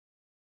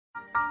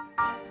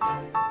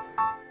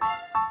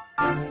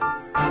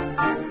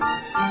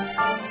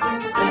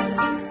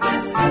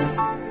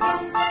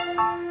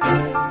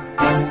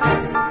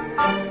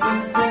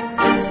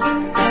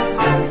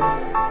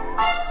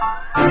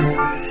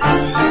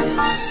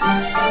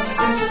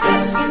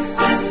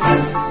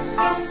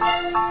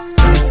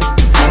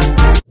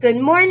Good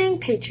morning,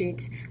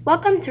 Patriots.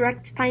 Welcome to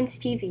Rex Pines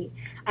TV.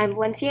 I'm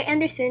Valencia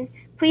Anderson.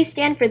 Please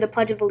stand for the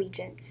Pledge of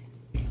Allegiance.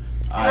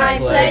 I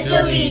pledge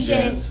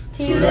allegiance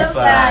to the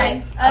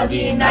flag of the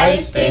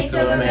United States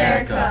of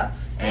America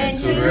and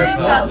to the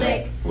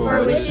republic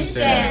for which it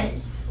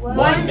stands,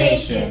 one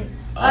nation,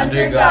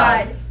 under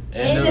God,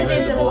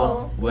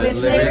 indivisible, with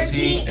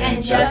liberty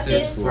and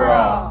justice for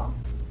all.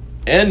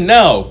 And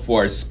now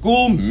for our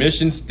school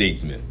mission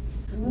statement.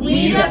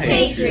 We the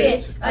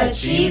Patriots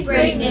achieve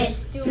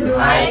greatness through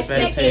high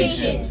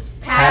expectations,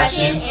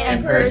 passion,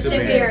 and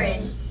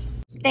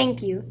perseverance.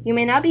 Thank you. You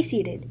may now be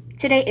seated.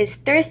 Today is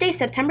Thursday,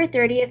 September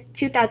 30th,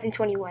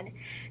 2021.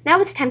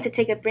 Now it's time to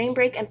take a brain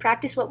break and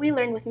practice what we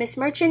learned with Miss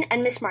Merchant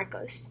and Miss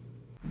Marcos.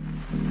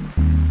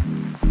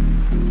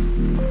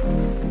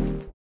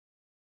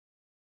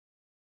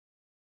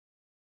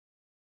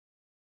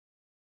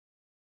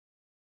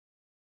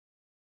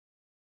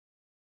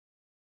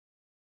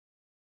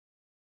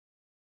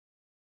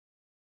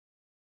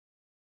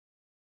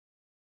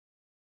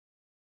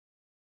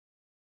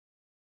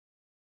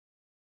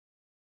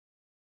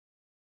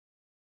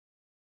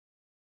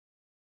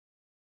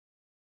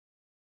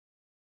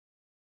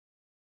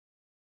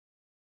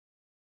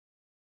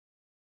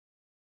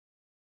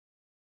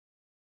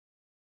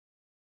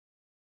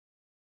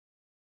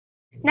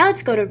 Now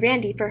let's go to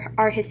Randy for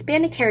our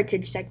Hispanic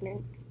Heritage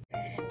segment.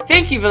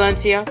 Thank you,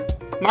 Valencia.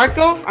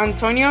 Marco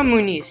Antonio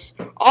Muniz,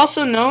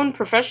 also known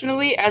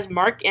professionally as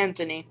Mark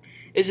Anthony,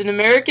 is an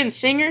American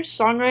singer,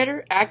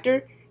 songwriter,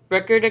 actor,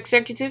 record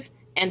executive,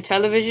 and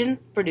television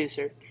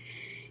producer.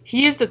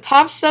 He is the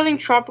top-selling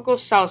tropical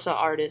salsa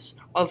artist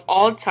of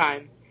all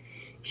time.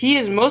 He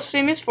is most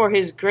famous for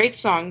his great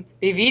song,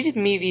 Vivir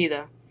mi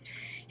vida.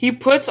 He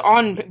puts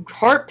on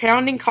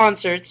heart-pounding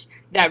concerts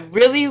that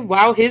really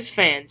wow his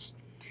fans.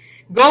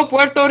 Go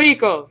Puerto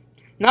Rico!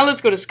 Now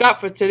let's go to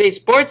Scott for today's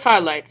sports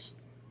highlights.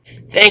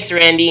 Thanks,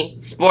 Randy.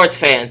 Sports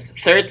fans,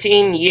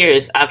 13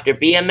 years after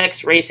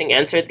BMX racing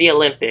entered the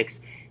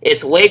Olympics,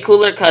 its way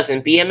cooler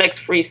cousin BMX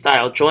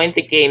Freestyle joined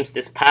the games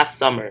this past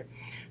summer.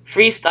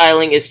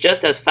 Freestyling is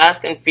just as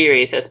fast and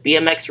furious as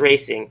BMX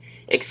racing,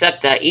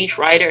 except that each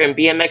rider in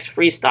BMX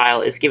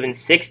Freestyle is given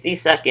 60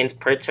 seconds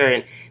per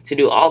turn to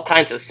do all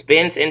kinds of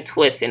spins and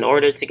twists in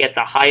order to get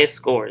the highest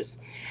scores.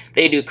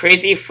 They do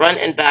crazy front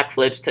and back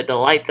flips to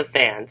delight the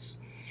fans.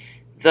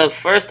 The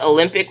first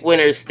Olympic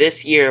winners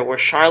this year were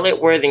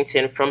Charlotte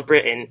Worthington from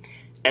Britain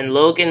and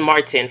Logan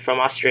Martin from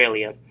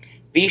Australia.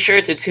 Be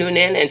sure to tune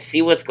in and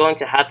see what's going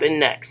to happen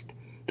next.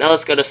 Now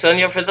let's go to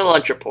Sonia for the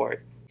lunch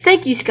report.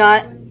 Thank you,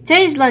 Scott.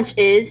 Today's lunch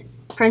is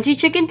crunchy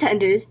chicken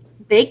tenders,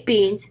 baked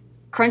beans,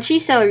 crunchy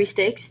celery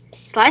sticks,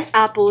 sliced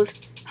apples,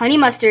 honey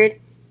mustard,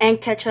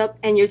 and ketchup,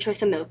 and your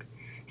choice of milk.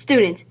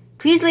 Students,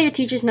 please let your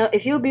teachers know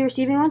if you will be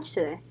receiving lunch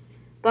today.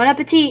 Bon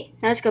appetit!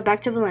 Now let's go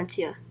back to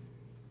Valencia.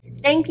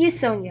 Thank you,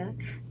 Sonia.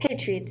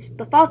 Patriots,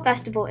 the Fall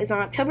Festival is on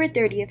October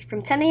 30th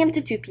from 10 a.m.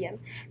 to 2 p.m.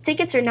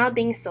 Tickets are now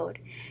being sold.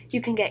 You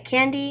can get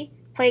candy,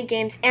 play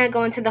games, and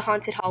go into the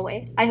haunted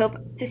hallway. I hope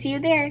to see you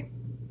there.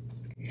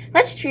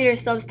 Let's treat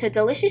ourselves to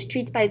delicious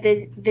treats by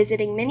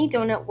visiting Mini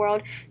Donut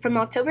World from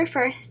October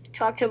 1st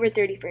to October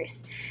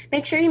 31st.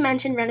 Make sure you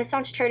mention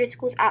Renaissance Charter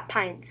Schools at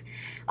Pines.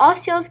 All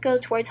sales go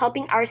towards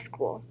helping our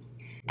school.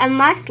 And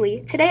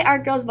lastly, today our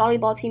girls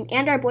volleyball team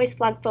and our boys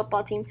flag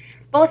football team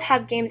both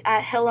have games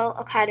at Hillel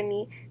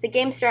Academy. The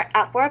games start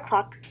at 4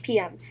 o'clock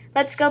p.m.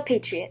 Let's go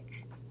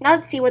Patriots. Now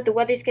let's see what the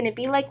weather's going to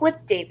be like with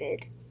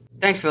David.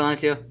 Thanks,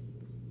 Valencia.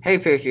 Hey,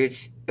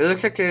 Patriots. It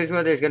looks like today's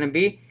weather is going to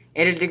be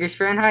 80 degrees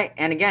Fahrenheit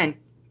and again,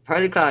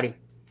 partly cloudy.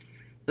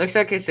 Looks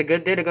like it's a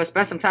good day to go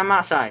spend some time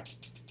outside.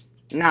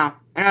 Now,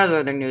 in other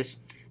weather news,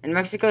 in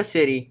Mexico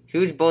City,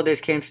 huge boulders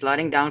came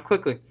sliding down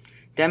quickly,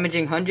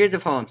 damaging hundreds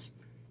of homes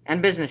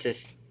and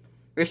businesses.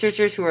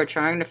 Researchers who are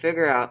trying to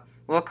figure out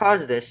what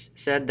caused this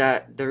said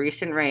that the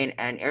recent rain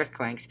and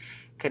earthquakes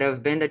could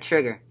have been the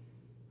trigger.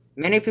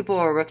 Many people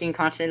are working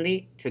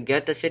constantly to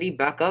get the city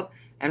back up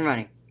and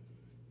running.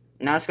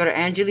 Now let's go to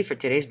Angeli for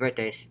today's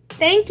birthdays.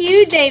 Thank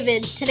you,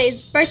 David.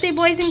 Today's birthday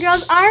boys and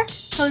girls are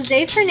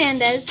Jose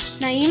Fernandez,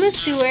 Naima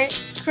Stewart,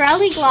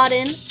 Corelli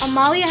Glodden,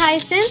 Amalia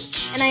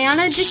Hyacinth, and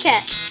Ayana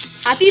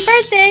Duquette. Happy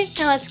birthday,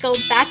 and let's go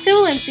back to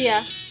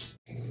Valencia.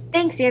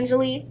 Thanks,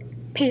 Angeli.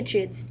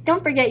 Patriots,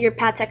 don't forget your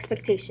PAT's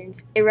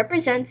expectations. It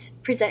represents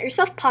present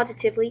yourself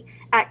positively,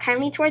 act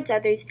kindly towards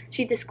others,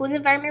 treat the school's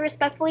environment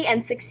respectfully,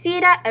 and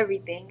succeed at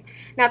everything.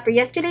 Now for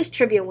yesterday's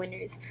trivia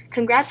winners.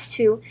 Congrats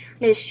to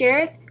Ms.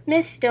 Sheriff,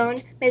 Ms.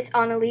 Stone, Ms.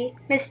 Annalie,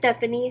 Ms.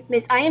 Stephanie,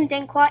 Ms. Ayam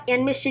Denkwa,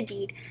 and Ms.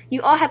 Shadid.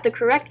 You all have the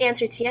correct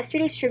answer to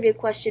yesterday's trivia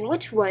question,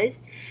 which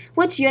was,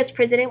 which U.S.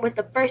 president was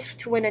the first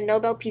to win a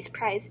Nobel Peace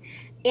Prize?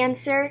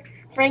 Answer,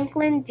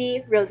 Franklin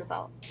D.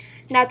 Roosevelt.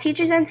 Now,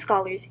 teachers and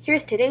scholars,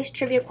 here's today's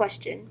trivia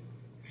question.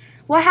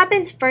 What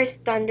happens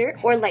first, thunder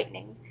or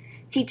lightning?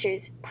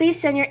 Teachers, please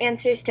send your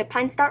answers to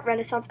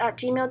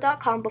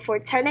pines.renaissance@gmail.com before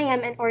 10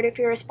 a.m. in order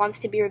for your response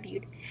to be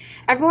reviewed.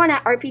 Everyone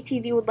at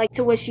RPTV would like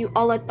to wish you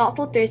all a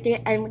thoughtful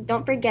Thursday, and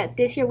don't forget,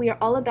 this year we are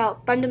all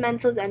about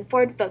fundamentals and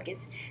forward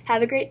focus.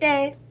 Have a great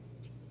day!